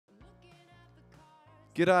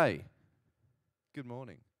G'day. Good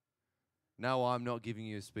morning. No, I'm not giving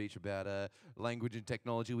you a speech about language and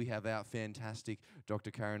technology. We have our fantastic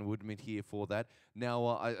Dr. Karen Woodman here for that. Now,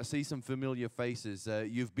 I see some familiar faces.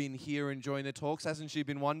 You've been here enjoying the talks. Hasn't she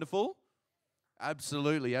been wonderful?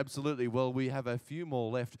 Absolutely, absolutely. Well, we have a few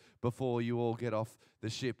more left before you all get off the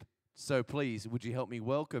ship. So please, would you help me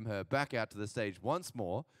welcome her back out to the stage once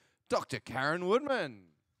more, Dr. Karen Woodman.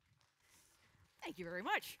 Thank you very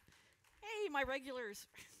much. Hey, my regulars.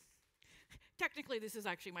 Technically, this is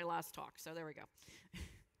actually my last talk, so there we go.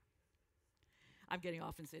 I'm getting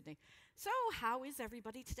off in Sydney. So, how is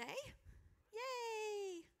everybody today?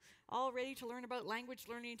 Yay! All ready to learn about language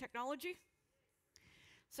learning and technology?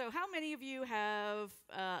 So, how many of you have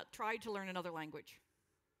tried to learn another language?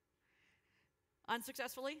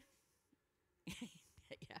 Unsuccessfully?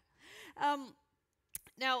 Yeah.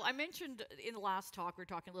 Now, I mentioned in the last talk, we were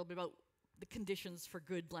talking a little bit about the conditions for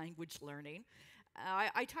good language learning.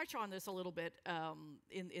 I touch on this a little bit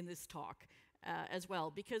in this talk as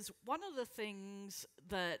well, because one of the things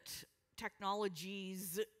that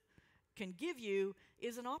technologies can give you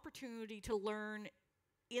is an opportunity to learn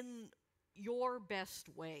in your best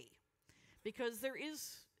way, because there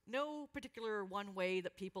is no particular one way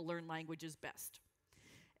that people learn languages best.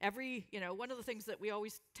 One of the things that we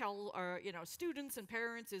always tell our, students and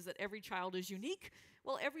parents is that every child is unique.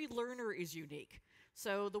 Well, every learner is unique.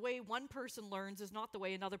 So the way one person learns is not the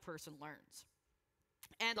way another person learns.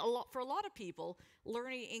 And for a lot of people,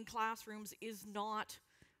 learning in classrooms is not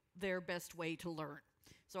their best way to learn.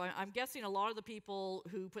 So I'm guessing a lot of the people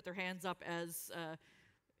who put their hands up as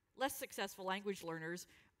less successful language learners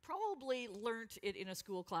probably learned it in a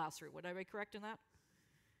school classroom. Would I be correct in that?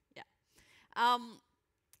 Yeah.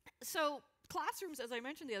 So classrooms, as I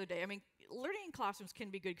mentioned the other day, learning in classrooms can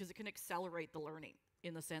be good because it can accelerate the learning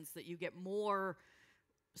in the sense that you get more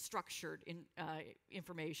structured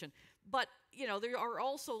information. But, there are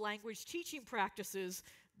also language teaching practices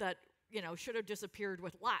that, should have disappeared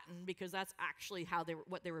with Latin, because that's actually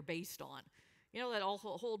what they were based on. That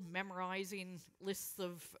whole memorizing lists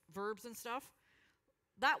of verbs and stuff,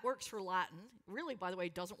 that works for Latin. Really, by the way,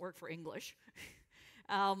 doesn't work for English.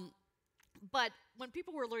 But when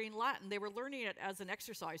people were learning Latin, they were learning it as an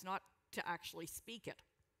exercise, not to actually speak it.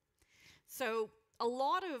 So a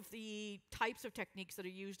lot of the types of techniques that are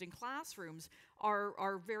used in classrooms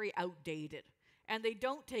are very outdated. And they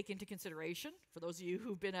don't take into consideration, for those of you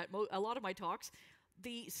who've been at a lot of my talks,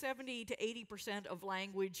 the 70 to 80% of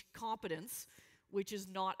language competence, which is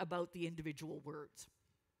not about the individual words.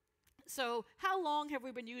 So how long have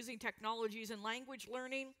we been using technologies in language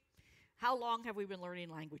learning? How long have we been learning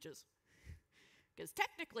languages? Because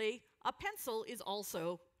technically, a pencil is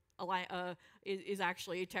also is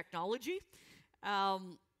actually a technology. How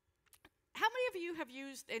many of you have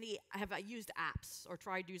used apps or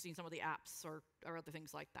tried using some of the apps or other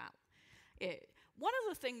things like that? One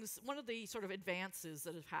of the sort of advances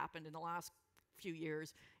that have happened in the last few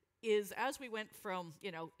years is as we went from,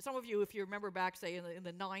 some of you, if you remember back, say, in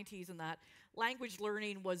the 90s and that, language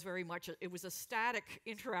learning was very much, it was a static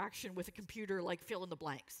interaction with a computer, like fill in the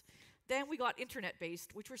blanks. Then we got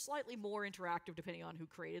internet-based, which were slightly more interactive depending on who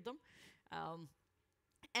created them.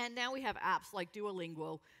 And now we have apps like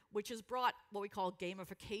Duolingo, which has brought what we call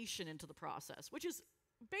gamification into the process, which is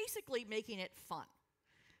basically making it fun.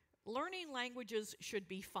 Learning languages should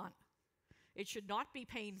be fun. It should not be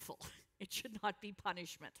painful. It should not be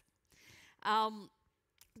punishment.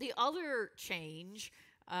 The other change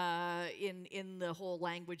in the whole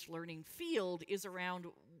language learning field is around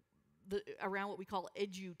what we call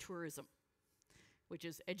edutourism, which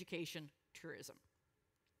is education tourism.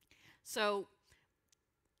 So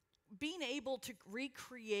being able to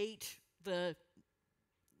recreate the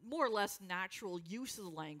more or less natural use of the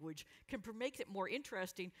language can make it more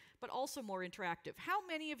interesting, but also more interactive. How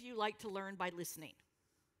many of you like to learn by listening?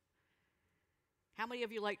 How many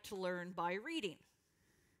of you like to learn by reading?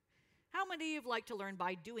 How many of you like to learn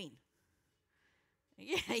by doing?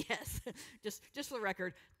 Yeah, yes. just for the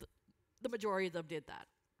record, the majority of them did that.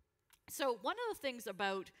 So one of the things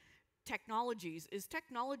about technologies is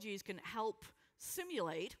technologies can help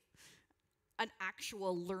simulate an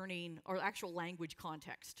actual learning or actual language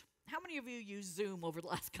context. How many of you used Zoom over the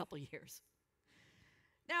last couple of years?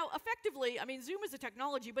 Now, effectively, Zoom is a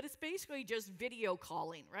technology, but it's basically just video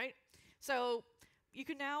calling, right? So you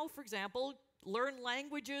can now, for example, learn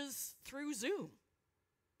languages through Zoom.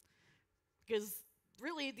 Because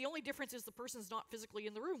really, the only difference is the person's not physically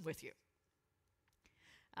in the room with you.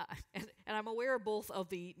 And I'm aware both of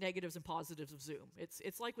the negatives and positives of Zoom.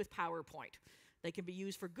 It's like with PowerPoint. They can be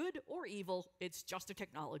used for good or evil. It's just a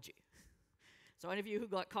technology. So any of you who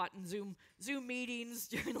got caught in Zoom meetings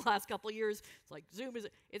during the last couple of years, it's like Zoom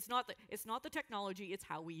it's not the technology, it's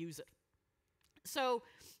how we use it. So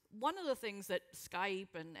one of the things that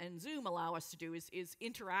Skype and Zoom allow us to do is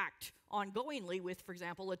interact ongoingly with, for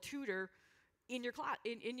example, a tutor in your class,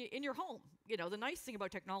 in your home. You know, the nice thing about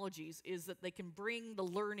technologies is that they can bring the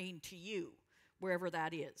learning to you, wherever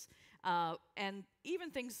that is. And even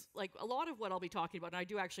things like a lot of what I'll be talking about, and I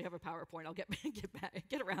do actually have a PowerPoint, I'll get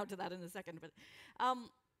around to that in a second, but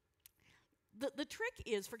the trick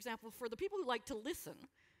is, for example, for the people who like to listen,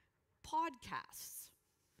 podcasts,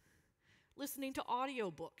 listening to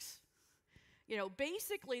audiobooks. You know,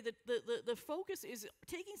 basically the focus is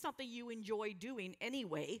taking something you enjoy doing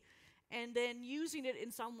anyway, and then using it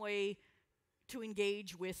in some way to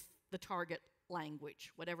engage with the target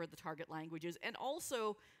language, whatever the target language is, and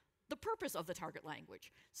also the purpose of the target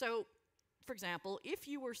language. So, for example, if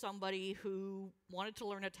you were somebody who wanted to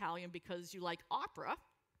learn Italian because you like opera,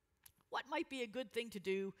 what might be a good thing to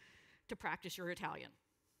do to practice your Italian?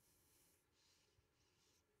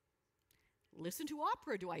 Listen to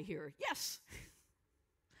opera, do I hear? Yes.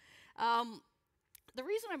 The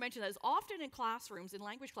reason I mention that is often in classrooms, in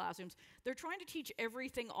language classrooms, they're trying to teach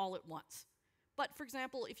everything all at once. But, for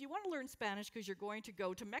example, if you want to learn Spanish because you're going to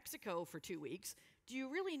go to Mexico for 2 weeks, do you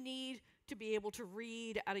really need to be able to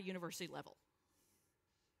read at a university level?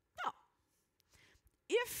 No.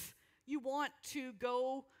 If you want to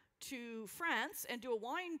go to France and do a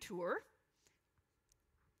wine tour,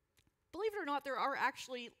 believe it or not, there are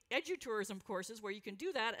actually edutourism courses where you can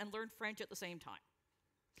do that and learn French at the same time.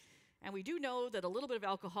 And we do know that a little bit of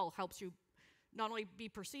alcohol helps you not only be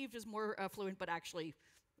perceived as more fluent, but actually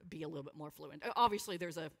be a little bit more fluent. Obviously,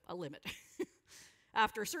 there's a limit.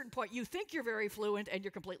 After a certain point, you think you're very fluent and you're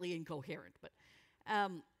completely incoherent. But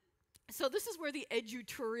so this is where the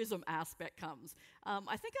edutourism aspect comes.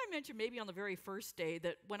 I think I mentioned maybe on the very first day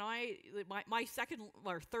that when my second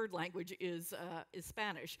or third language is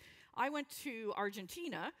Spanish. I went to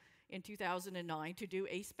Argentina in 2009 to do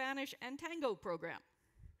a Spanish and tango program.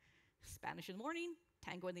 Spanish in the morning,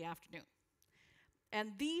 tango in the afternoon.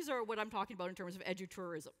 And these are what I'm talking about in terms of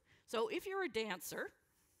edutourism. So if you're a dancer,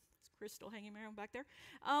 is Chris still hanging around back there?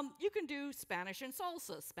 You can do Spanish and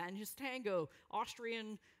salsa, Spanish tango,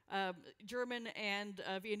 Austrian, German, and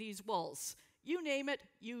Viennese waltz. You name it,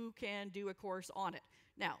 you can do a course on it.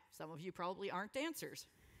 Now, some of you probably aren't dancers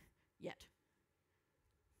yet.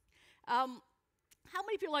 How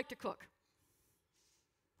many people like to cook?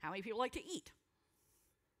 How many people like to eat?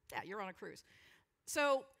 Yeah, you're on a cruise.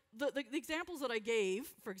 So the examples that I gave,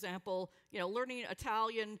 for example, you know, learning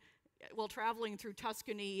Italian while traveling through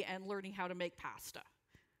Tuscany and learning how to make pasta.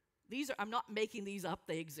 I'm not making these up,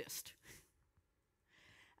 they exist.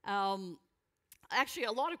 Actually,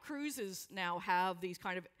 a lot of cruises now have these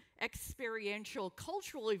kind of experiential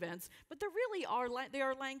cultural events, but they really are they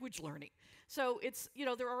are language learning. So it's, you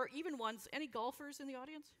know, there are even ones, any golfers in the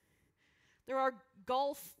audience? There are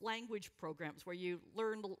golf language programs where you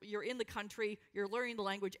learn, you're in the country, you're learning the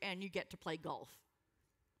language, and you get to play golf.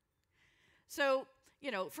 So, you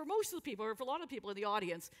know, for most of the people, or for a lot of people in the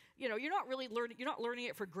audience, you know, you're not learning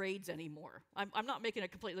it for grades anymore. I'm not making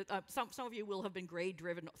it completely, some of you will have been grade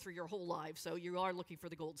driven through your whole lives, so you are looking for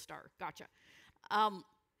the gold star. Gotcha.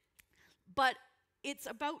 But it's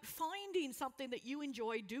about finding something that you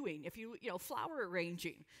enjoy doing. If you know, flower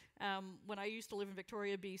arranging. When I used to live in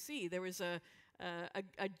Victoria, BC, there was a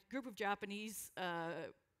group of Japanese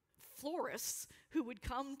florists who would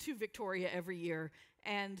come to Victoria every year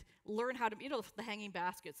and learn how to, you know, the hanging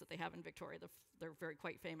baskets that they have in Victoria, they're very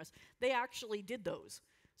quite famous. They actually did those.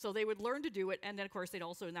 So they would learn to do it, and then of course they'd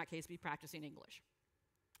also in that case be practicing English.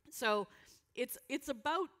 So it's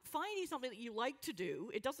about finding something that you like to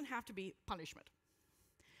do. It doesn't have to be punishment.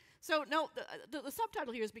 So no, the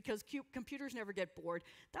subtitle here is because computers never get bored.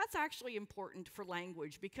 That's actually important for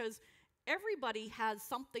language because everybody has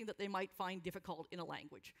something that they might find difficult in a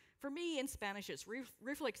language. For me, in Spanish, it's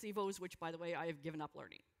reflexivos, which, by the way, I have given up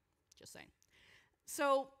learning. Just saying.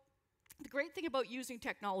 So the great thing about using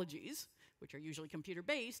technologies, which are usually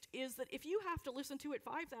computer-based, is that if you have to listen to it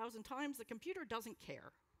 5,000 times, the computer doesn't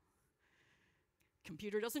care.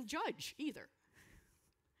 Computer doesn't judge either.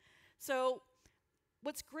 So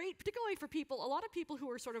what's great, particularly for people, a lot of people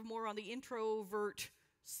who are sort of more on the introvert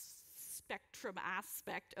spectrum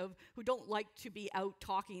aspect of who don't like to be out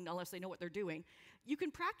talking unless they know what they're doing, you can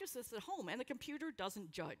practice this at home, and the computer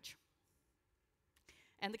doesn't judge.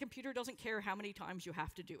 And the computer doesn't care how many times you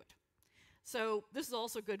have to do it. So this is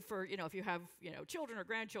also good for, you know, if you have, you know, children or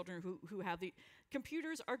grandchildren who have the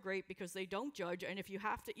computers are great because they don't judge, and if you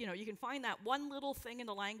have to, you know, you can find that one little thing in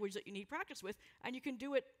the language that you need practice with, and you can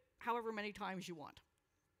do it however many times you want.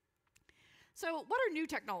 So what are new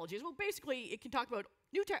technologies? Well, basically, it can talk about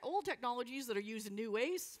old technologies that are used in new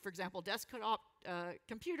ways. For example, desktop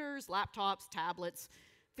computers, laptops, tablets,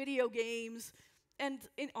 video games, and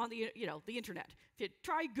on the internet. If you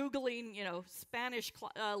try Googling, Spanish,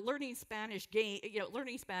 learning Spanish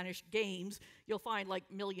games, you'll find like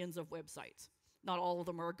millions of websites. Not all of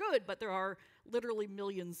them are good, but there are literally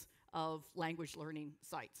millions of language learning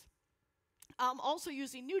sites. Also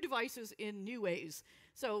using new devices in new ways.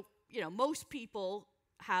 So, most people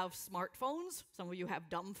have smartphones. Some of you have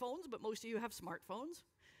dumb phones, but most of you have smartphones.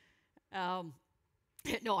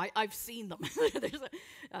 No, I've seen them. There's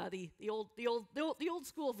the old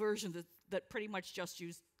school versions that pretty much just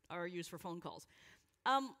are used for phone calls.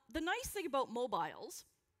 The nice thing about mobiles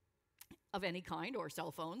of any kind, or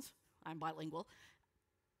cell phones, I'm bilingual,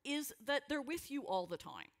 is that they're with you all the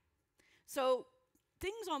time. So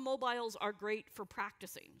things on mobiles are great for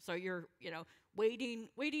practicing. So you're, waiting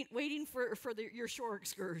for your shore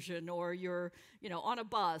excursion, or you're, on a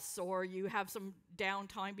bus, or you have some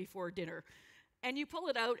downtime before dinner. And you pull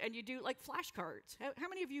it out and you do like flashcards. How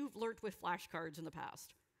many of you have learned with flashcards in the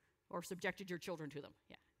past, or subjected your children to them?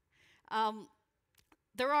 Yeah.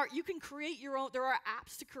 You can create your own. There are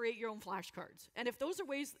apps to create your own flashcards. And if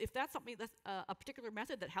that's something that's a particular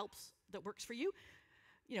method that works for you,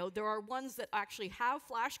 there are ones that actually have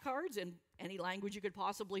flashcards in any language you could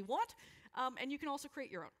possibly want, and you can also create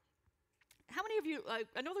your own. How many of you?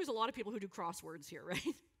 I know there's a lot of people who do crosswords here,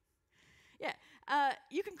 right? Yeah,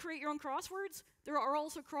 you can create your own crosswords. There are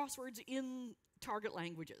also crosswords in target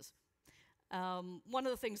languages. One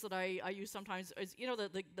of the things that I use sometimes is,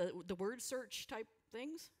 the word search type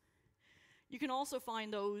things. You can also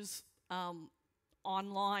find those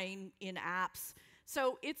online in apps.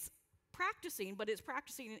 So it's practicing, but it's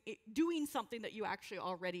practicing doing something that you actually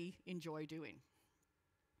already enjoy doing.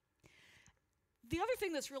 The other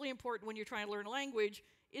thing that's really important when you're trying to learn a language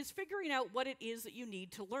is figuring out what it is that you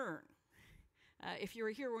need to learn. If you're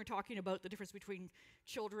here, we're talking about the difference between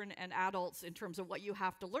children and adults in terms of what you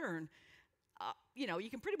have to learn. You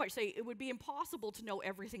can pretty much say it would be impossible to know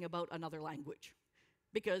everything about another language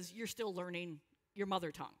because you're still learning your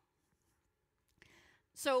mother tongue.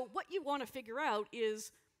 So what you want to figure out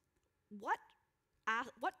is what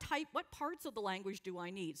parts of the language do I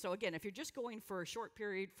need? So again, if you're just going for a short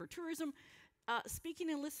period for tourism, speaking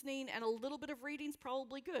and listening and a little bit of reading is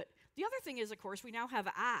probably good. The other thing is, of course, we now have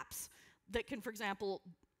apps that can, for example,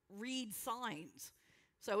 read signs.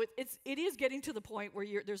 So it is getting to the point where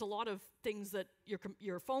there's a lot of things that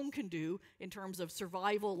your phone can do in terms of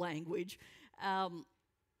survival language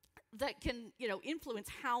that can influence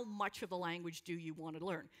how much of the language do you want to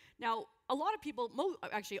learn. Now, a lot of people,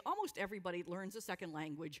 actually almost everybody learns a second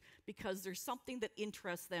language because there's something that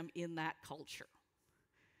interests them in that culture.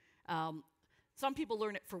 Some people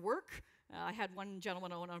learn it for work. I had one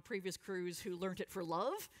gentleman on a previous cruise who learned it for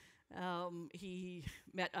love. He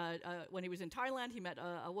met, when he was in Thailand, he met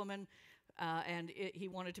a woman, and he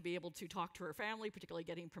wanted to be able to talk to her family, particularly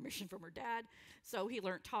getting permission from her dad, so he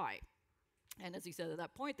learned Thai. And as he said at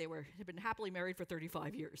that point, they had been happily married for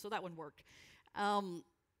 35 years, so that one worked.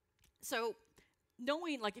 So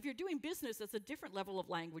knowing, like, if you're doing business, that's a different level of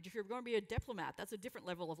language. If you're going to be a diplomat, that's a different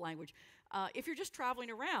level of language. If you're just traveling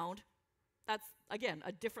around, that's, again,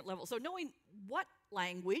 a different level. So knowing what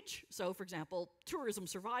language, so for example, tourism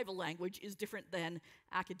survival language is different than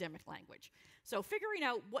academic language. So figuring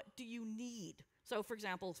out what do you need. So for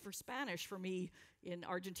example, for Spanish, for me in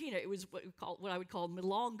Argentina, it was what I would call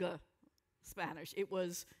Milonga Spanish. It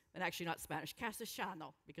was, and actually not Spanish,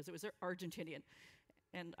 Castellano, because it was Argentinian.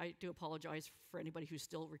 And I do apologize for anybody who's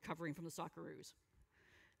still recovering from the Socceroos.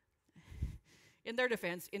 In their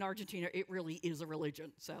defense, in Argentina, it really is a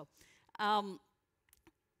religion, so.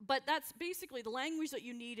 But that's basically the language that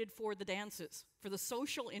you needed for the dances, for the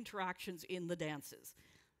social interactions in the dances.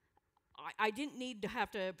 I didn't need to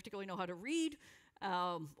have to particularly know how to read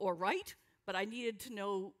or write, but I needed to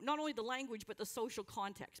know not only the language, but the social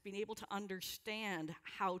context, being able to understand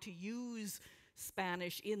how to use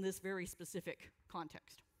Spanish in this very specific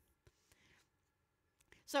context.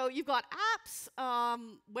 So you've got apps,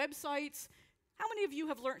 websites. How many of you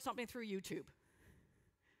have learned something through YouTube?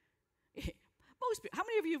 Most people. How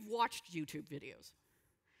many of you have watched YouTube videos?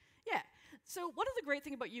 Yeah. So one of the great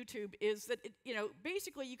things about YouTube is that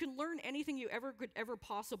basically you can learn anything you could ever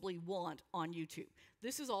possibly want on YouTube.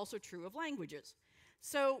 This is also true of languages.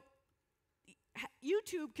 So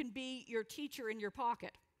YouTube can be your teacher in your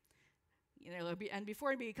pocket. And before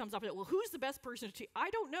anybody comes up with it, well, who's the best person to teach? I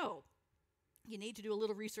don't know. You need to do a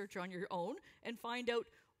little research on your own and find out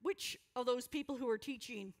which of those people who are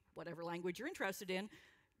teaching whatever language you're interested in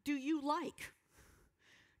do you like?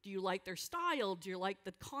 Do you like their style? Do you like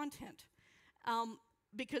the content?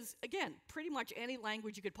 Because, again, pretty much any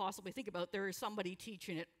language you could possibly think about, there is somebody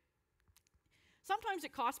teaching it. Sometimes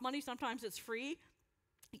it costs money, sometimes it's free.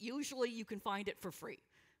 Usually you can find it for free.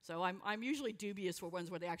 So I'm usually dubious for ones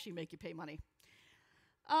where they actually make you pay money.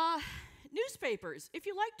 Newspapers.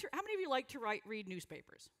 How many of you like to read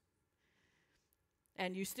newspapers?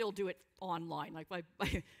 And you still do it online. Like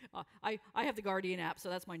I have the Guardian app, so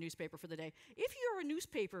that's my newspaper for the day. If you're a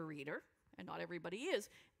newspaper reader, and not everybody is,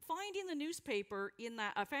 finding a newspaper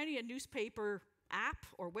app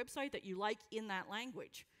or website that you like in that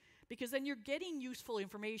language, because then you're getting useful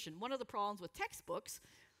information. One of the problems with textbooks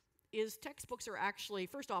is textbooks are actually,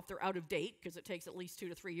 first off, they're out of date because it takes at least 2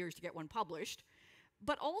 to 3 years to get one published,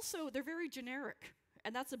 but also they're very generic,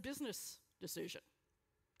 and that's a business decision.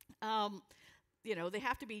 They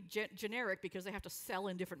have to be generic because they have to sell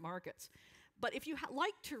in different markets. But if you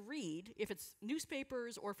like to read, if it's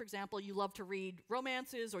newspapers or, for example, you love to read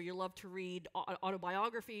romances or you love to read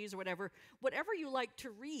autobiographies or whatever you like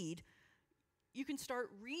to read, you can start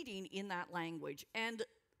reading in that language. And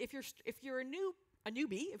if you're a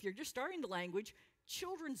newbie, if you're just starting the language,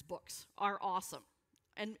 children's books are awesome.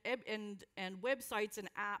 And websites and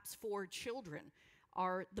apps for children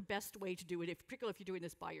are the best way to do it, particularly if you're doing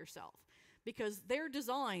this by yourself. Because they're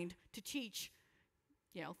designed to teach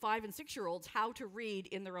 5 and 6-year-olds how to read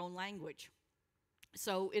in their own language.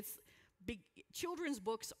 So children's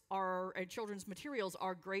books and children's materials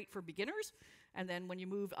are great for beginners, and then when you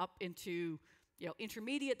move up into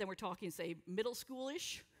intermediate, then we're talking, say, middle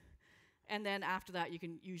school-ish, and then after that you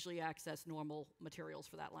can usually access normal materials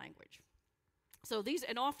for that language. So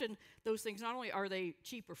and often those things, not only are they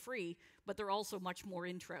cheap or free, but they're also much more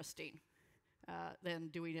interesting than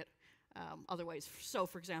doing it other ways. So,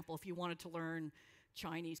 for example, if you wanted to learn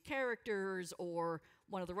Chinese characters or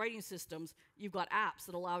one of the writing systems, you've got apps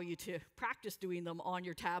that allow you to practice doing them on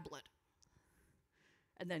your tablet,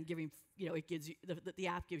 and then it gives you the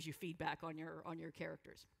app gives you feedback on your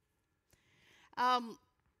characters.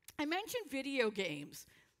 I mentioned video games.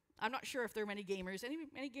 I'm not sure if there are many gamers.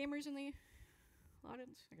 Any gamers in the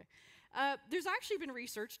audience? Okay. There's actually been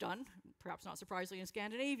research done, perhaps not surprisingly, in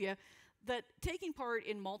Scandinavia, that taking part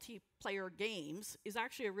in multiplayer games is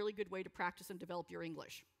actually a really good way to practice and develop your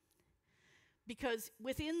English. Because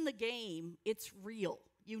within the game, it's real.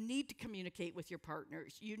 You need to communicate with your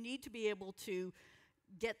partners. You need to be able to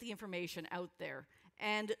get the information out there.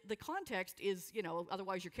 And the context is,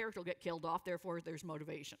 otherwise your character will get killed off, therefore there's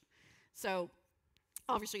motivation. So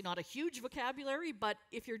obviously not a huge vocabulary, but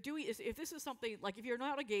if this is something, like if you're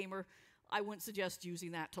not a gamer, I wouldn't suggest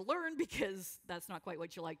using that to learn because that's not quite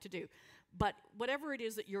what you like to do. But whatever it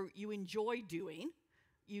is that you enjoy doing,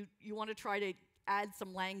 you want to try to add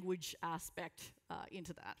some language aspect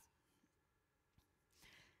into that.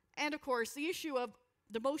 And of course, the issue of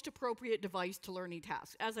the most appropriate device to learning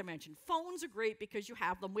tasks. As I mentioned, phones are great because you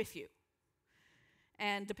have them with you.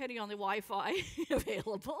 And depending on the Wi-Fi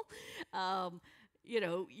available,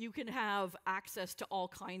 you can have access to all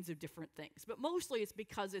kinds of different things. But mostly it's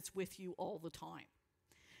because it's with you all the time.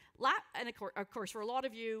 And of course, for a lot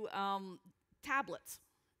of you, tablets,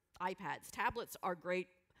 iPads. Tablets are great,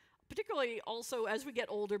 particularly also as we get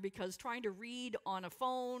older, because trying to read on a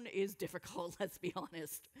phone is difficult, let's be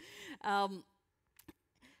honest.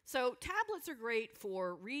 So tablets are great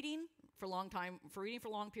for reading for long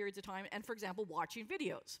periods of time, and, for example, watching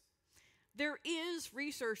videos. There is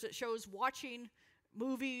research that shows watching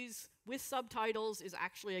movies with subtitles is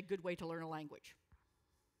actually a good way to learn a language.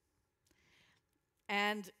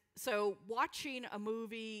 And so watching a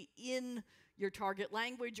movie in your target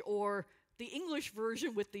language or the English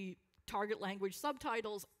version with the target language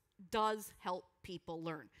subtitles does help people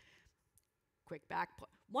learn. Quick back.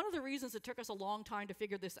 One of the reasons it took us a long time to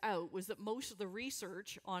figure this out was that most of the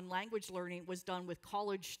research on language learning was done with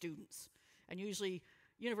college students, and usually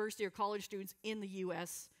university or college students in the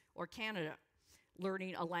US or Canada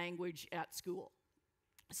learning a language at school.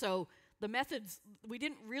 So the methods, we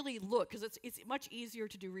didn't really look, because it's much easier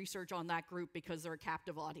to do research on that group because they're a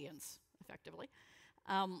captive audience, effectively.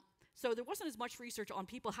 So there wasn't as much research on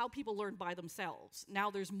how people learn by themselves. Now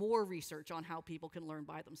there's more research on how people can learn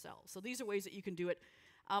by themselves. So these are ways that you can do it.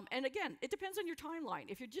 And again, it depends on your timeline.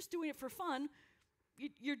 If you're just doing it for fun,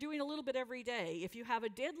 you're doing a little bit every day. If you have a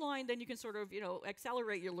deadline, then you can sort of,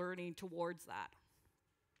 accelerate your learning towards that.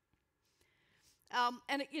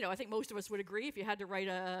 And I think most of us would agree, if you had to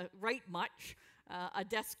write much, a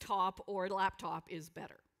desktop or a laptop is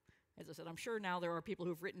better. As I said, I'm sure now there are people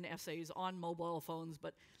who've written essays on mobile phones,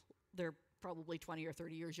 but they're probably 20 or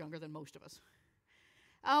 30 years younger than most of us.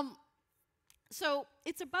 So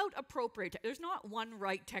it's about appropriate. There's not one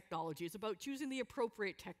right technology. It's about choosing the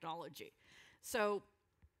appropriate technology. So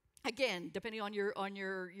again, depending on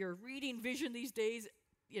your reading vision these days,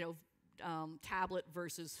 tablet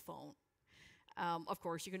versus phone. Of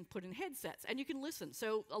course, you can put in headsets and you can listen.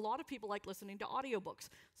 So a lot of people like listening to audiobooks.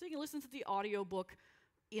 So you can listen to the audiobook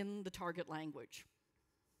in the target language.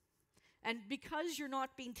 And because you're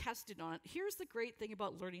not being tested on it, here's the great thing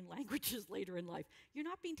about learning languages later in life. You're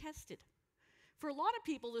not being tested. For a lot of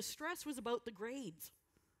people, the stress was about the grades.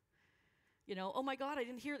 Oh my God, I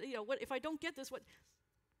didn't hear, what if I don't get this, what?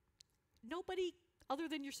 Nobody other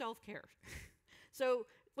than yourself cares. So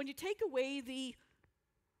when you take away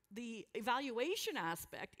the evaluation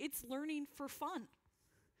aspect, it's learning for fun.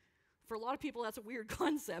 For a lot of people, that's a weird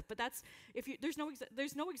concept, but that's there's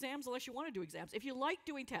no exams unless you want to do exams. If you like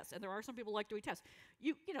doing tests, and there are some people who like doing tests,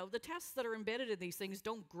 the tests that are embedded in these things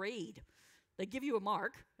don't grade. They give you a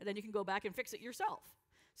mark, and then you can go back and fix it yourself.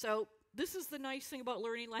 So this is the nice thing about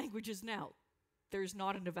learning languages now. There's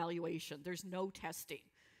not an evaluation. There's no testing.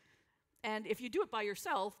 And if you do it by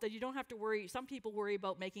yourself, then you don't have to worry. Some people worry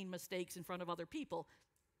about making mistakes in front of other people.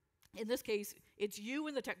 In this case, it's you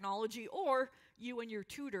and the technology, or you and your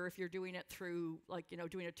tutor if you're doing it through,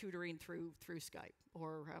 doing a tutoring through Skype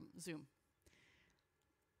or Zoom.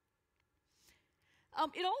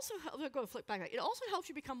 It also It also helps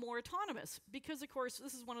you become more autonomous because, of course,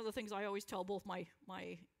 this is one of the things I always tell both my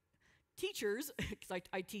teachers, because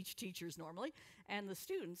I teach teachers normally, and the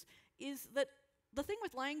students, is that the thing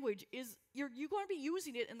with language is you're going to be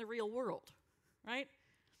using it in the real world, right?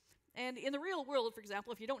 And in the real world, for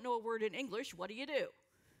example, if you don't know a word in English, what do?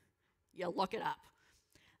 You look it up.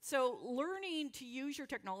 So learning to use your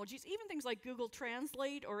technologies, even things like Google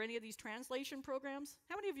Translate or any of these translation programs.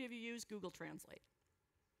 How many of you have used Google Translate?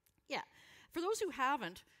 Yeah. For those who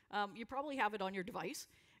haven't, you probably have it on your device.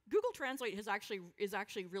 Google Translate is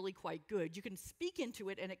actually really quite good. You can speak into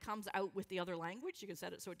it and it comes out with the other language. You can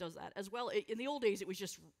set it so it does that as well. In the old days, it was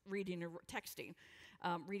just reading or texting,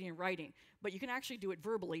 reading and writing. But you can actually do it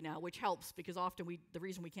verbally now, which helps because often the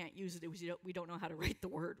reason we can't use it is we don't know how to write the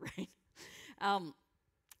word, right?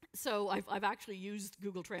 So I've actually used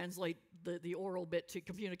Google Translate, the oral bit, to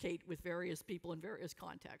communicate with various people in various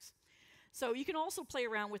contexts. So you can also play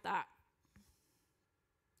around with that.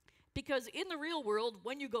 Because in the real world,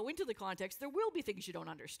 when you go into the context, there will be things you don't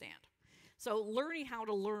understand. So learning how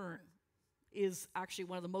to learn is actually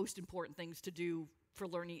one of the most important things to do for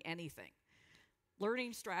learning anything.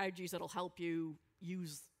 Learning strategies that'll help you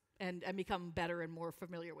use and become better and more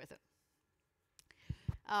familiar with it.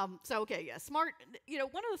 One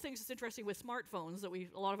of the things that's interesting with smartphones that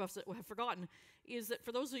a lot of us have forgotten is that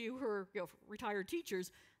for those of you who are retired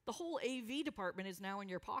teachers, the whole AV department is now in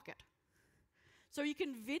your pocket. So you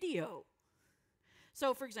can video.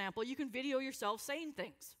 So for example, you can video yourself saying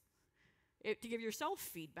things to give yourself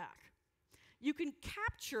feedback. You can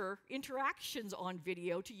capture interactions on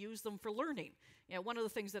video to use them for learning. One of the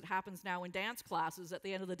things that happens now in dance classes, at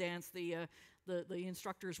the end of the dance, the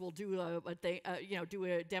instructors will do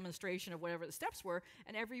a demonstration of whatever the steps were,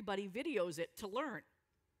 and everybody videos it to learn.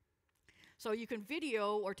 So you can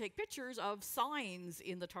video or take pictures of signs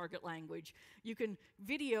in the target language. You can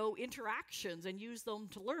video interactions and use them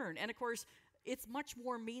to learn. And of course, it's much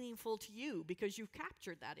more meaningful to you because you've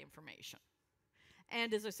captured that information.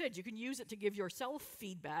 And as I said, you can use it to give yourself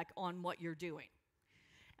feedback on what you're doing.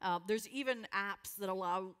 There's even apps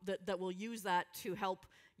that will use that to help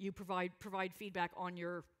you provide feedback on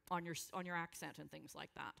your accent and things like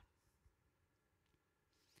that.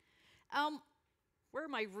 Where are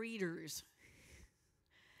my readers?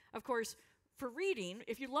 Of course, for reading,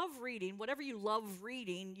 if you love reading, whatever you love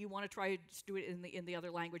reading, you want to try to do it in the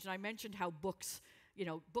other language. And I mentioned how books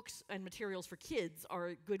and materials for kids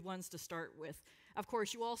are good ones to start with. Of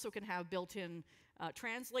course, you also can have built-in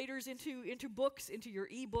translators into books, into your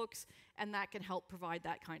e-books, and that can help provide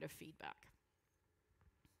that kind of feedback.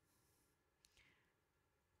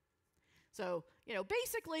 So,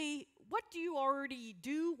 basically, what do you already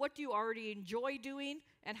do? What do you already enjoy doing?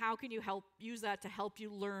 And how can you use that to help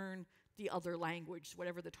you learn the other language,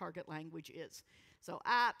 whatever the target language is? So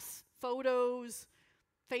apps, photos,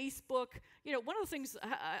 Facebook. One of the things,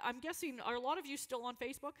 I'm guessing, are a lot of you still on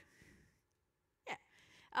Facebook?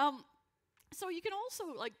 Yeah. So you can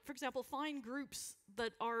also, for example, find groups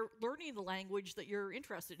that are learning the language that you're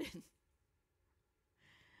interested in.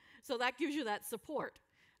 So that gives you that support.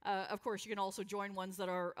 Of course, you can also join ones that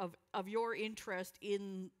are of your interest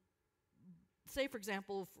in, say, for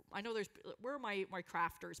example, I know where are my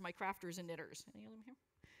crafters? My crafters and knitters. Any of them here?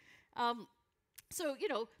 So,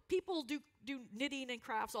 people do knitting and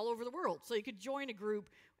crafts all over the world. So you could join a group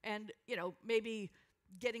and, maybe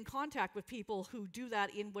get in contact with people who do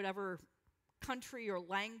that in whatever country or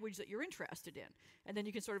language that you're interested in. And then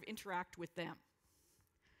you can sort of interact with them.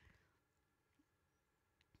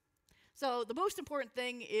 So the most important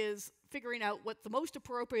thing is figuring out what the most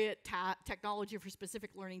appropriate technology for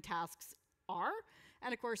specific learning tasks are.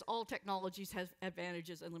 And of course, all technologies have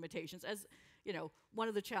advantages and limitations. As one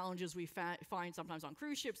of the challenges we find sometimes on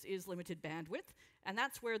cruise ships is limited bandwidth. And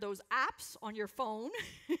that's where those apps on your phone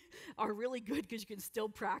are really good, because you can still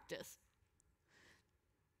practice.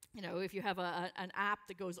 If you have an app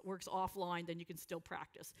that works offline, then you can still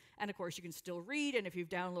practice. And of course, you can still read, and if you've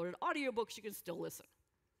downloaded audiobooks, you can still listen.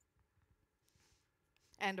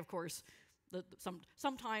 And of course,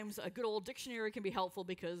 sometimes a good old dictionary can be helpful,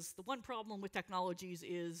 because the one problem with technologies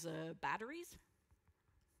is batteries.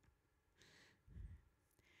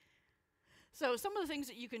 So some of the things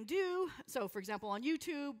that you can do, so for example on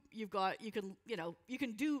YouTube, you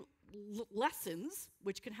can do lessons,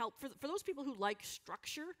 which can help for those people who like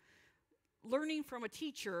structure. Learning from a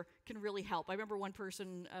teacher can really help. I remember one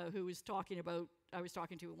person I was talking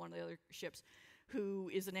to on one of the other ships,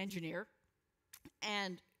 who is an engineer,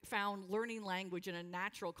 and found learning language in a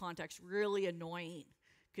natural context really annoying,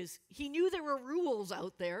 because he knew there were rules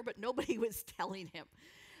out there, but nobody was telling him.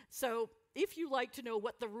 So if you like to know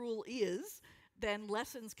what the rule is, then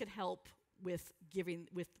lessons can help with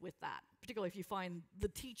that, particularly if you find the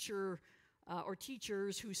teacher or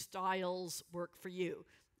teachers whose styles work for you.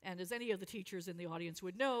 And as any of the teachers in the audience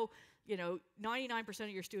would know, 99% of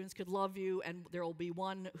your students could love you, and there will be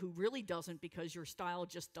one who really doesn't, because your style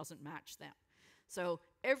just doesn't match them. So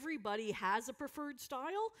everybody has a preferred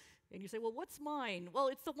style, and you say, well, what's mine? Well,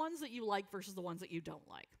 it's the ones that you like versus the ones that you don't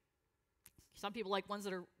like. Some people like ones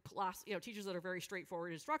that are teachers that are very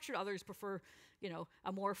straightforward and structured. Others prefer,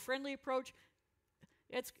 a more friendly approach.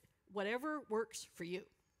 It's whatever works for you.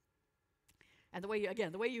 And the way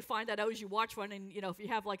you find that out is you watch one, and if you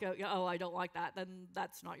have like I don't like that, then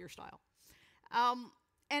that's not your style.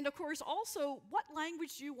 And of course, also, what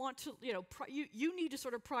language do you want to, you need to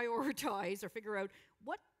sort of prioritize or figure out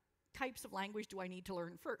what types of language do I need to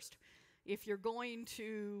learn first. If you're going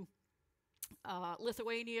to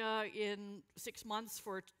Lithuania in 6 months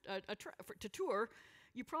to tour,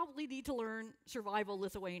 you probably need to learn survival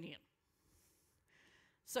Lithuanian.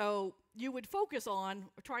 So you would focus on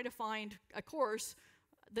trying to find a course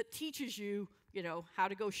that teaches you, how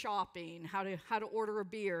to go shopping, how to order a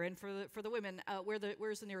beer, and for the women,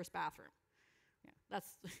 where's the nearest bathroom? Yeah,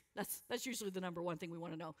 that's usually the number one thing we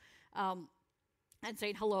want to know, and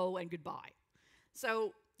saying hello and goodbye.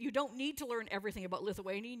 So you don't need to learn everything about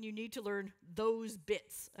Lithuanian. You need to learn those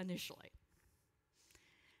bits initially.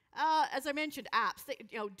 As I mentioned, apps.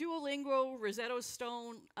 Duolingo, Rosetta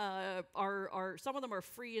Stone are some of them are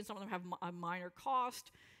free, and some of them have a minor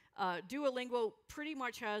cost. Duolingo pretty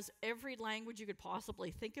much has every language you could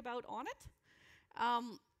possibly think about on it.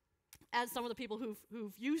 As some of the people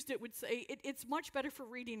who've used it would say, it's much better for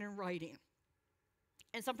reading and writing,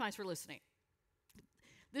 and sometimes for listening.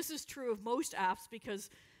 This is true of most apps, because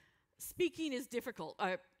speaking is difficult.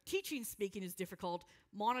 Teaching speaking is difficult.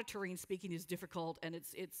 Monitoring speaking is difficult, and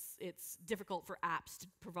it's difficult for apps to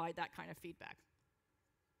provide that kind of feedback.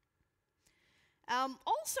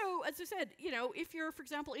 Also, as I said, if you're, for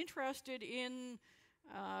example, interested in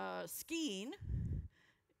skiing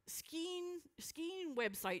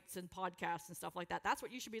websites and podcasts and stuff like that, that's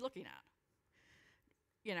what you should be looking at.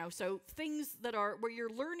 So things that are where you're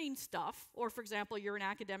learning stuff, or for example, you're an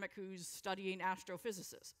academic who's studying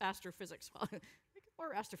astrophysics,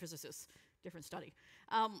 or astrophysicists, different study.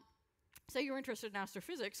 Say you're interested in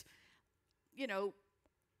astrophysics,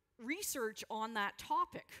 research on that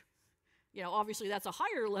topic. Obviously that's a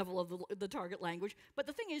higher level of the target language, but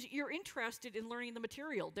the thing is, you're interested in learning the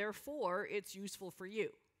material, therefore it's useful for you.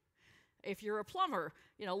 If you're a plumber,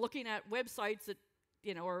 looking at websites that,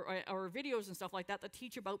 or videos and stuff like that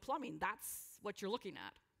teach about plumbing, that's what you're looking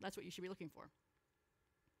at. That's what you should be looking for.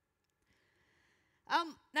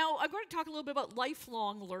 Now, I'm going to talk a little bit about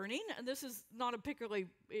lifelong learning, and this is not a particularly,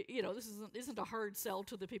 this isn't a hard sell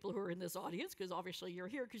to the people who are in this audience, because obviously you're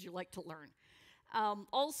here because you like to learn.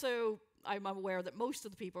 Also, I'm aware that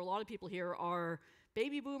a lot of people here are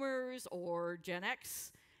baby boomers or Gen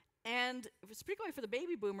X, and particularly for the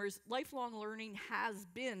baby boomers, lifelong learning has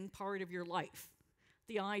been part of your life.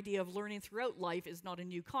 The idea of learning throughout life is not a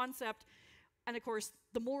new concept, and of course,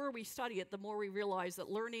 the more we study it, the more we realize that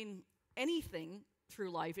learning anything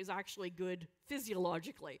through life is actually good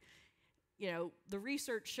physiologically. The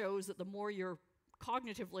research shows that the more you're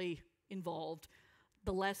cognitively involved,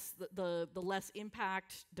 the less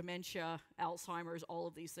impact dementia, Alzheimer's, all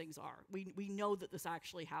of these things are. We know that this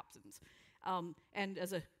actually happens. And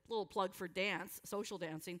as a little plug for dance, social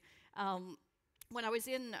dancing, when I was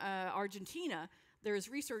in Argentina, there's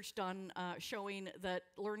research done showing that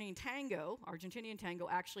learning tango, Argentinian tango,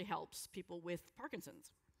 actually helps people with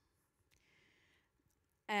Parkinson's.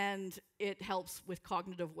 And it helps with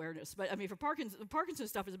cognitive awareness. But I mean, for the Parkinson's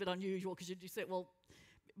stuff is a bit unusual because you say, well,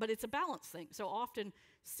 but it's a balance thing. So often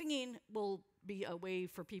singing will be a way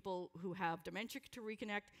for people who have dementia to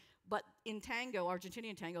reconnect. But in tango,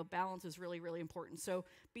 Argentinian tango, balance is really, really important. So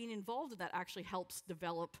being involved in that actually helps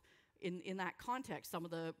develop, in that context,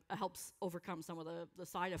 helps overcome some of the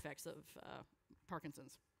side effects of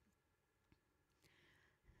Parkinson's.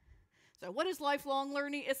 So what is lifelong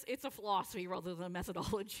learning? It's a philosophy rather than a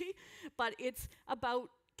methodology, but it's about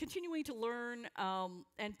continuing to learn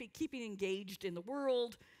and keeping engaged in the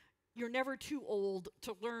world. You're never too old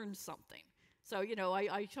to learn something. So, you know,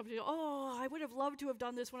 I sometimes go, oh, I would have loved to have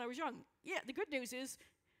done this when I was young. Yeah, the good news is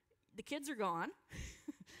the kids are gone.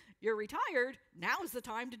 You're retired. Now is the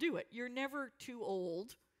time to do it. You're never too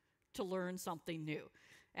old to learn something new.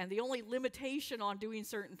 And the only limitation on doing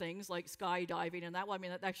certain things like skydiving and that one, I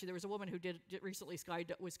mean, actually there was a woman who did recently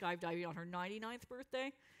was skydiving on her 99th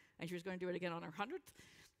birthday, and she was going to do it again on her 100th,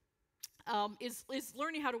 is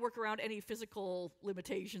learning how to work around any physical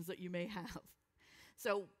limitations that you may have.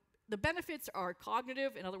 So the benefits are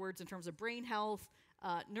cognitive, in other words, in terms of brain health,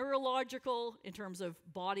 neurological, in terms of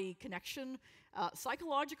body connection,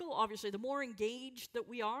 psychological, obviously, the more engaged that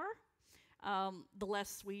we are, the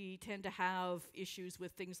less we tend to have issues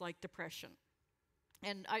with things like depression.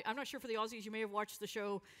 And I'm not sure for the Aussies, you may have watched the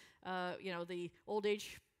show, you know, the old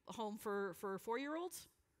age home for 4-year-olds.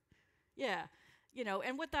 Yeah, you know,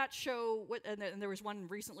 and what that show, and there was one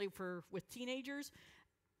recently with teenagers.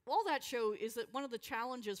 All that show is that one of the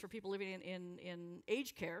challenges for people living in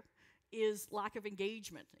aged care is lack of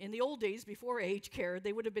engagement. In the old days, before aged care,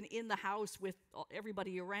 they would have been in the house with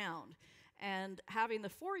everybody around. And having the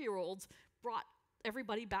 4-year-olds brought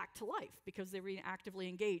everybody back to life because they were actively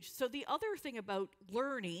engaged. So the other thing about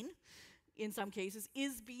learning, in some cases,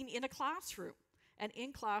 is being in a classroom. And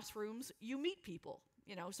in classrooms, you meet people.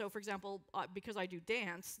 You know, so for example, because I do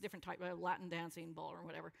dance, different type of Latin dancing, ballroom,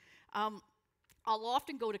 whatever, I'll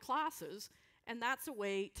often go to classes, and that's a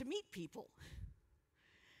way to meet people.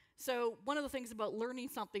 So one of the things about learning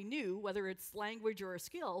something new, whether it's language or a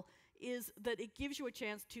skill, is that it gives you a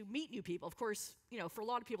chance to meet new people. Of course, you know, for a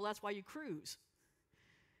lot of people, that's why you cruise.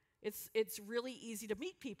 It's really easy to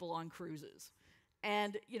meet people on cruises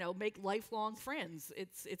and, you know, make lifelong friends.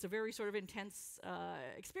 It's a very sort of intense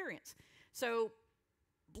experience. So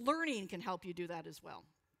learning can help you do that as well.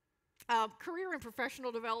 Career and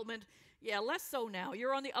professional development, yeah, less so now.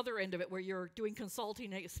 You're on the other end of it where you're doing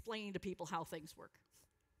consulting and explaining to people how things work.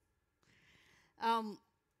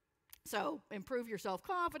 So improve your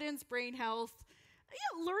self-confidence, brain health,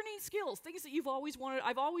 yeah, learning skills, things that you've always wanted.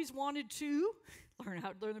 I've always wanted to learn how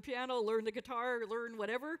to learn the piano, learn the guitar, learn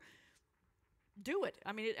whatever. Do it.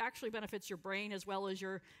 I mean, it actually benefits your brain as well as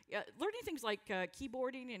your learning things like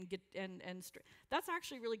keyboarding and that's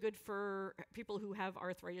actually really good for people who have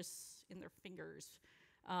arthritis in their fingers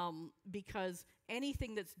because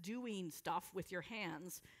anything that's doing stuff with your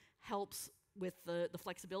hands helps with the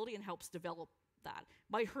flexibility and helps develop that.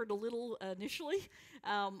 Might hurt a little initially,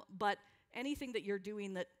 but anything that you're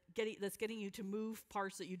doing that's getting you to move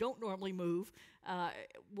parts that you don't normally move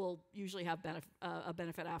will usually have a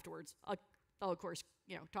benefit afterwards. Of course,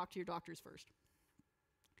 you know, talk to your doctors first.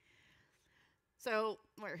 So,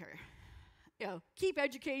 you know, keep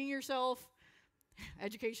educating yourself.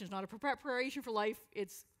 Education is not a preparation for life;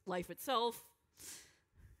 it's life itself.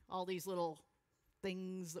 All these little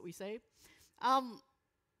things that we say.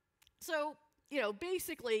 So, you know,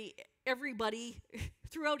 basically, everybody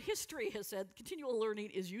throughout history has said continual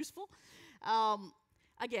learning is useful.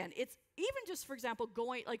 Again, it's even just, for example,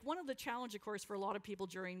 one of the challenges, of course, for a lot of people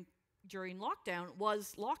during lockdown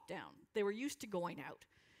was lockdown. They were used to going out.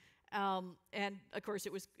 And, of course,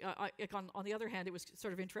 it was, on the other hand, it was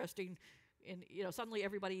sort of interesting. You know, suddenly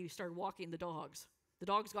everybody started walking the dogs. The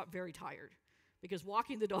dogs got very tired because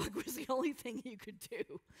walking the dog was the only thing you could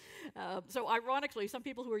do. So ironically, some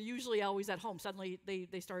people who are usually always at home, suddenly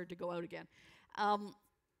they started to go out again.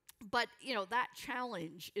 But, you know, that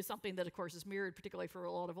challenge is something that, of course, is mirrored particularly for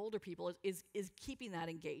a lot of older people is keeping that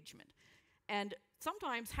engagement. And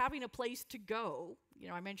sometimes having a place to go, you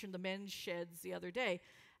know, I mentioned the men's sheds the other day,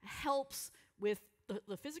 helps with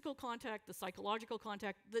the physical contact, the psychological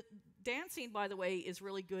contact, dancing, by the way, is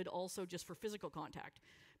really good also just for physical contact,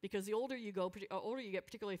 because the older you go, older you get,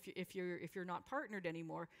 particularly if you're not partnered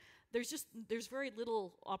anymore, there's very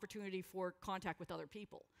little opportunity for contact with other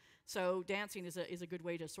people. So dancing is a good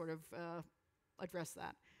way to sort of address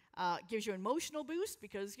that. Gives you an emotional boost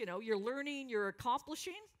because you're learning, you're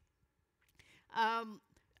accomplishing.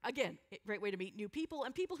 Again, great way to meet new people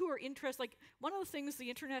and people who are interested. Like, one of the things the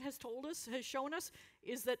internet has shown us,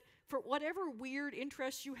 is that for whatever weird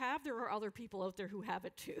interests you have, there are other people out there who have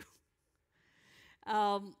it too.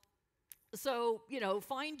 So,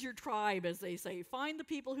 find your tribe, as they say. Find the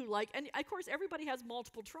people who like, and of course, everybody has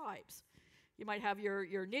multiple tribes. You might have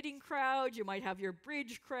your knitting crowd, you might have your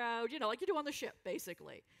bridge crowd, like you do on the ship,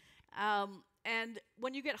 basically. And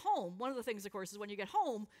when you get home, one of the things, of course, is when you get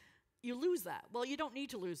home, you lose that. Well, you don't need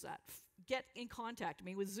to lose that. Get in contact. I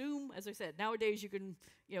mean, with Zoom, as I said, nowadays you can,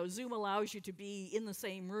 Zoom allows you to be in the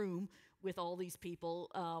same room with all these people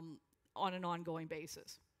on an ongoing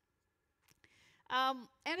basis. And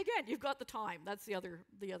again, you've got the time. That's the other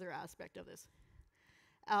aspect of this.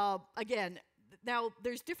 Again, now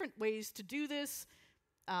there's different ways to do this.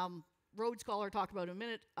 Rhodes Scholar talked about in a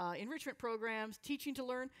minute. Enrichment programs, teaching to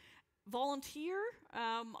learn. Volunteer.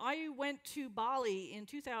 I went to Bali in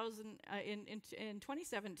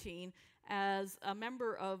 2017 as a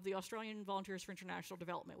member of the Australian Volunteers for International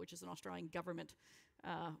Development, which is an Australian government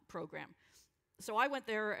program. So I went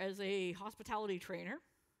there as a hospitality trainer.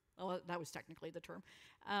 Well, that was technically the term.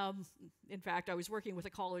 In fact, I was working with a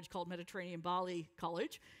college called Mediterranean Bali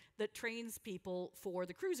College that trains people for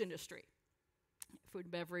the cruise industry, food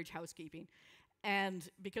and beverage, housekeeping. And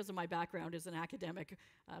because of my background as an academic,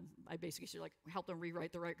 I basically sort of help them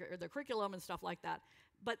rewrite the curriculum and stuff like that.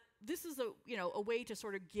 But this is a way to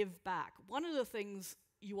sort of give back. One of the things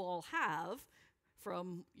you all have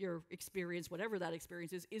from your experience, whatever that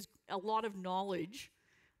experience is a lot of knowledge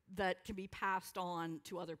that can be passed on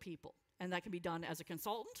to other people. And that can be done as a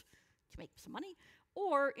consultant to make some money,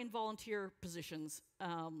 or in volunteer positions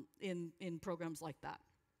in programs like that.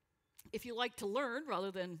 If you like to learn rather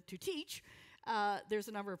than to teach, there's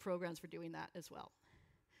a number of programs for doing that as well.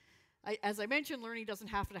 As I mentioned, learning doesn't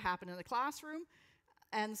have to happen in the classroom,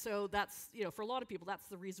 and so that's, for a lot of people, that's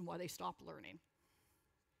the reason why they stop learning.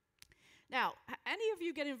 Now, any of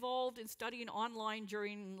you get involved in studying online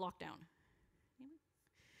during lockdown?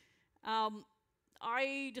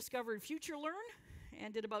 I discovered FutureLearn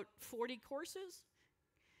and did about 40 courses.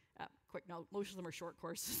 Quick note, most of them are short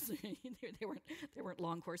courses. they weren't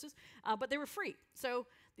long courses, but they were free. So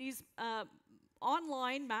these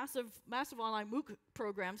online, massive online MOOC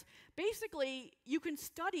programs, basically you can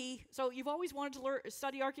study. So you've always wanted to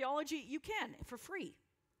study archaeology, you can for free.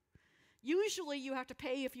 Usually you have to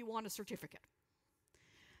pay if you want a certificate.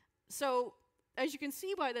 So as you can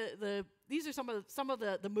see by these are some of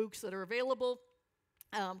the MOOCs that are available.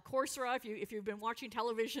 Coursera, if you've been watching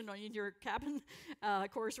television in your cabin,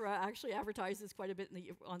 Coursera actually advertises quite a bit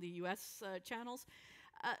on the US channels.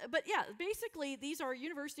 But yeah, basically these are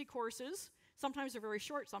university courses. Sometimes they're very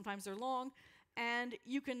short, sometimes they're long, and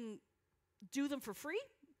you can do them for free,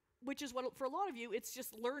 which is what, for a lot of you, it's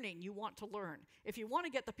just learning. You want to learn. If you want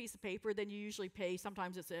to get the piece of paper, then you usually pay,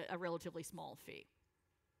 sometimes it's a relatively small fee.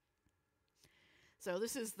 So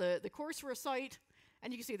this is the Coursera site,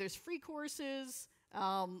 and you can see there's free courses.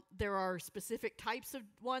 There are specific types of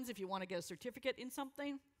ones if you want to get a certificate in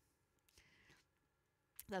something.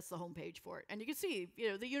 That's the homepage for it. And you can see,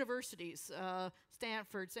 the universities,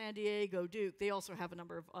 Stanford, San Diego, Duke, they also have a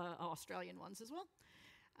number of Australian ones as well.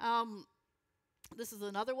 This is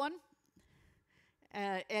another one,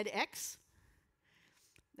 edX.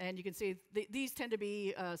 And you can see these tend to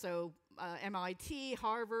be, MIT,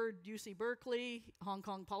 Harvard, UC Berkeley, Hong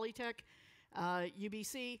Kong Polytech,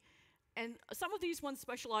 UBC. And some of these ones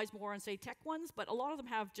specialize more on, say, tech ones, but a lot of them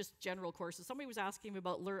have just general courses. Somebody was asking me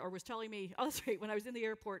about, or was telling me, oh, that's right, when I was in the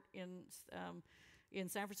airport in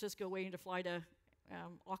San Francisco waiting to fly to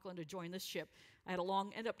Auckland to join this ship, I had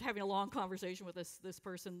ended up having a long conversation with this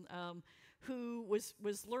person who was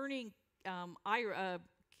learning Irish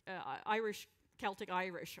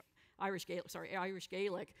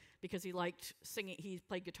Gaelic, because he liked singing. He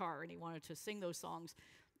played guitar and he wanted to sing those songs.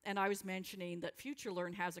 And I was mentioning that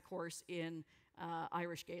FutureLearn has a course in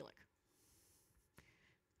Irish Gaelic.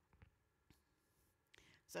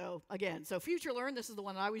 So again, FutureLearn, this is the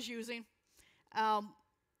one I was using.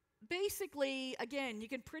 Basically, again, you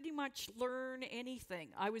can pretty much learn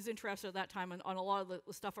anything. I was interested at that time on a lot of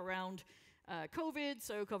the stuff around COVID,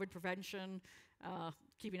 so COVID prevention,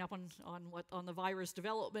 keeping up on the virus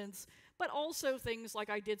developments, but also things like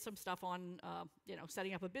I did some stuff on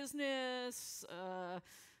setting up a business,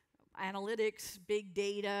 analytics, big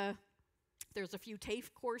data, There's a few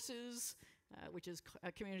TAFE courses, which is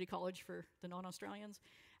a community college for the non-Australians,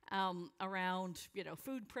 around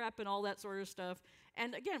food prep and all that sort of stuff.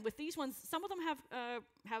 And again, with these ones, some of them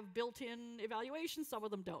have built-in evaluations, some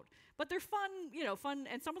of them don't. But they're fun,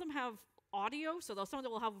 and some of them have audio, so some of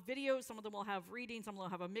them will have videos, some of them will have reading, some will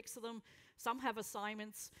have a mix of them. Some have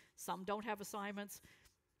assignments, some don't have assignments.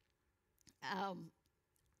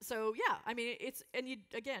 So yeah, I mean, you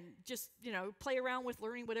again, just play around with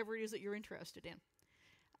learning whatever it is that you're interested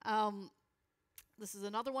in. This is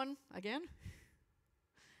another one, again,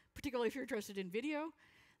 particularly if you're interested in video.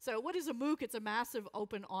 So what is a MOOC? It's a massive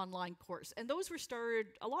open online course. And those were started,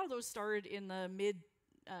 a lot of those started in the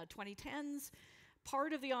mid-2010s.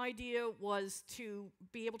 Part of the idea was to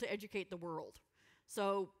be able to educate the world.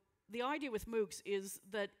 So the idea with MOOCs is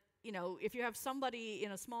that, if you have somebody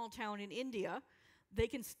in a small town in India, they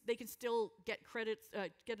can still get credits,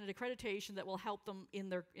 get an accreditation that will help them in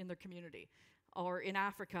their community. Or in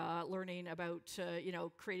Africa, learning about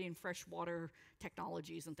creating freshwater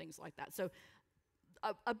technologies and things like that. So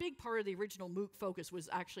a big part of the original MOOC focus was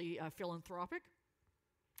actually philanthropic,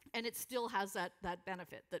 and it still has that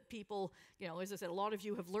benefit that people, as I said, a lot of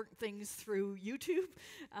you have learned things through YouTube.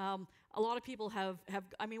 A lot of people have.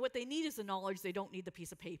 I mean, what they need is the knowledge. They don't need the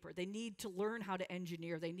piece of paper. They need to learn how to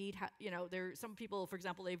engineer. They need, some people, for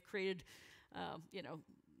example, they've created,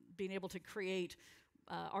 being able to create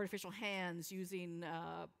artificial hands using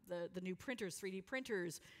the new printers, 3D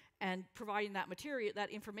printers, and providing that material, that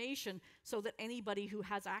information, so that anybody who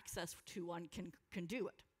has access to one can do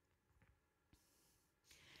it.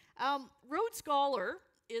 Rhodes Scholar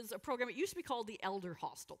is a program. It used to be called the Elder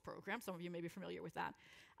Hostel program. Some of you may be familiar with that.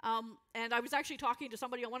 And I was actually talking to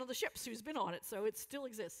somebody on one of the ships who's been on it, so it still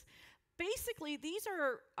exists. Basically, these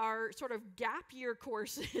are sort of gap year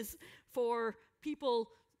courses for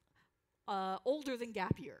people older than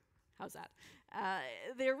gap year. How's that?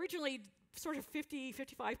 They're originally sort of 50,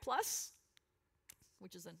 55 plus,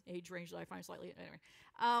 which is an age range that I find slightly, anyway.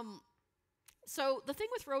 So the thing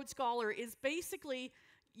with Rhodes Scholar is basically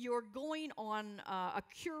you're going on a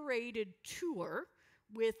curated tour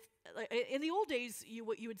with, in the old days, you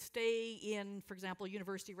would stay in, for example,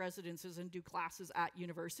 university residences and do classes at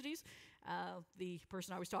universities. The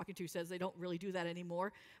person I was talking to says they don't really do that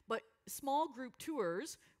anymore. But small group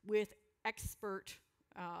tours with expert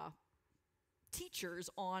teachers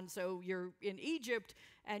on, so you're in Egypt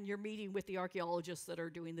and you're meeting with the archaeologists that are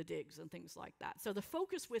doing the digs and things like that. So the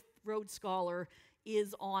focus with Rhodes Scholar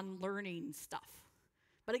is on learning stuff.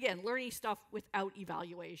 But again, learning stuff without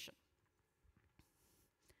evaluation.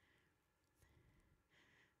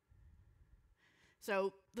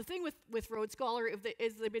 So the thing with Rhodes Scholar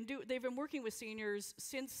is they've been working with seniors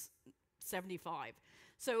since '75.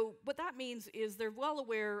 So what that means is they're well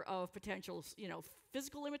aware of potential,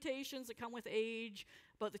 physical limitations that come with age,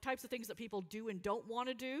 but the types of things that people do and don't want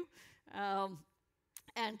to do,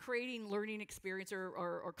 and creating learning experience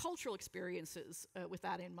or cultural experiences with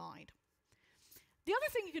that in mind. The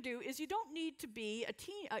other thing you can do is you don't need to be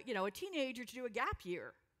a teenager to do a gap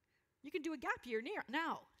year. You can do a gap year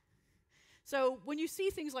now. So when you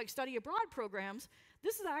see things like study abroad programs,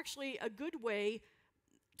 this is actually a good way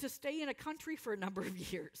to stay in a country for a number of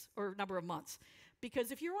years or a number of months.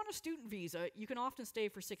 Because if you're on a student visa, you can often stay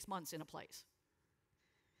for 6 months in a place.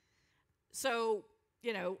 So,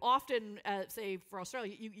 often, say for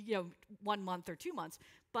Australia, you 1 month or 2 months.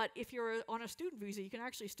 But if you're on a student visa, you can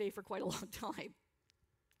actually stay for quite a long time.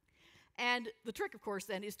 And the trick, of course,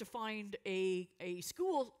 then, is to find a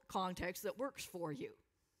school context that works for you.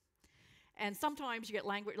 And sometimes you get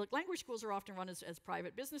language schools are often run as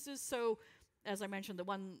private businesses. So, as I mentioned, the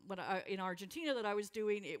one in Argentina that I was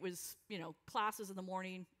doing, it was, classes in the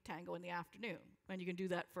morning, tango in the afternoon. And you can do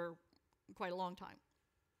that for quite a long time.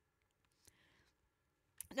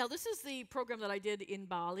 Now, this is the program that I did in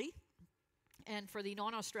Bali. And for the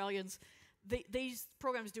non-Australians, these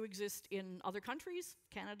programs do exist in other countries,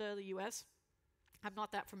 Canada, the US. I'm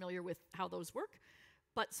not that familiar with how those work.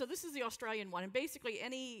 But so this is the Australian one. And basically,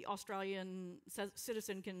 any Australian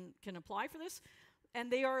citizen can apply for this. And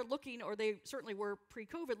they are looking, or they certainly were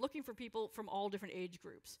pre-COVID, looking for people from all different age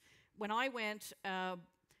groups. When I went,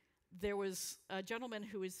 there was a gentleman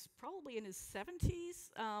who was probably in his 70s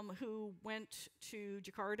who went to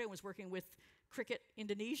Jakarta and was working with Cricket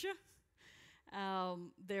Indonesia.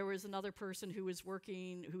 There was another person who was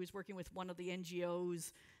working with one of the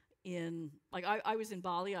NGOs in, I was in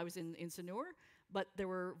Bali, I was in Sanur, but there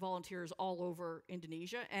were volunteers all over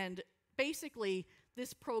Indonesia. And basically,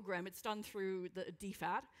 this program, it's done through the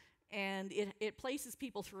DFAT, and it places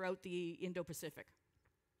people throughout the Indo-Pacific.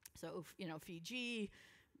 So, Fiji,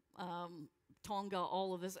 Tonga,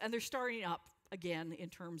 all of this, and they're starting up again in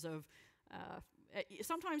terms of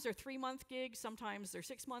sometimes they're 3-month gigs, sometimes they're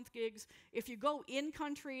 6-month gigs. If you go in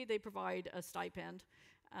country, they provide a stipend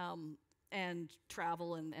and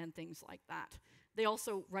travel and things like that. They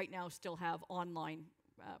also right now still have online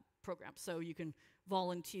programs, so you can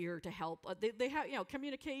volunteer to help. They have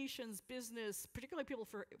communications, business, particularly people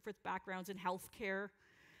with backgrounds in healthcare,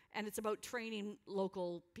 and it's about training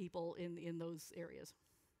local people in those areas.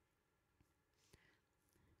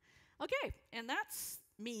 Okay, and that's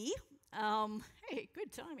me. Hey,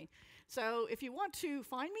 good timing. So if you want to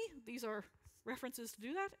find me, these are references to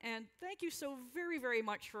do that. And thank you so very, very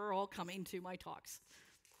much for all coming to my talks.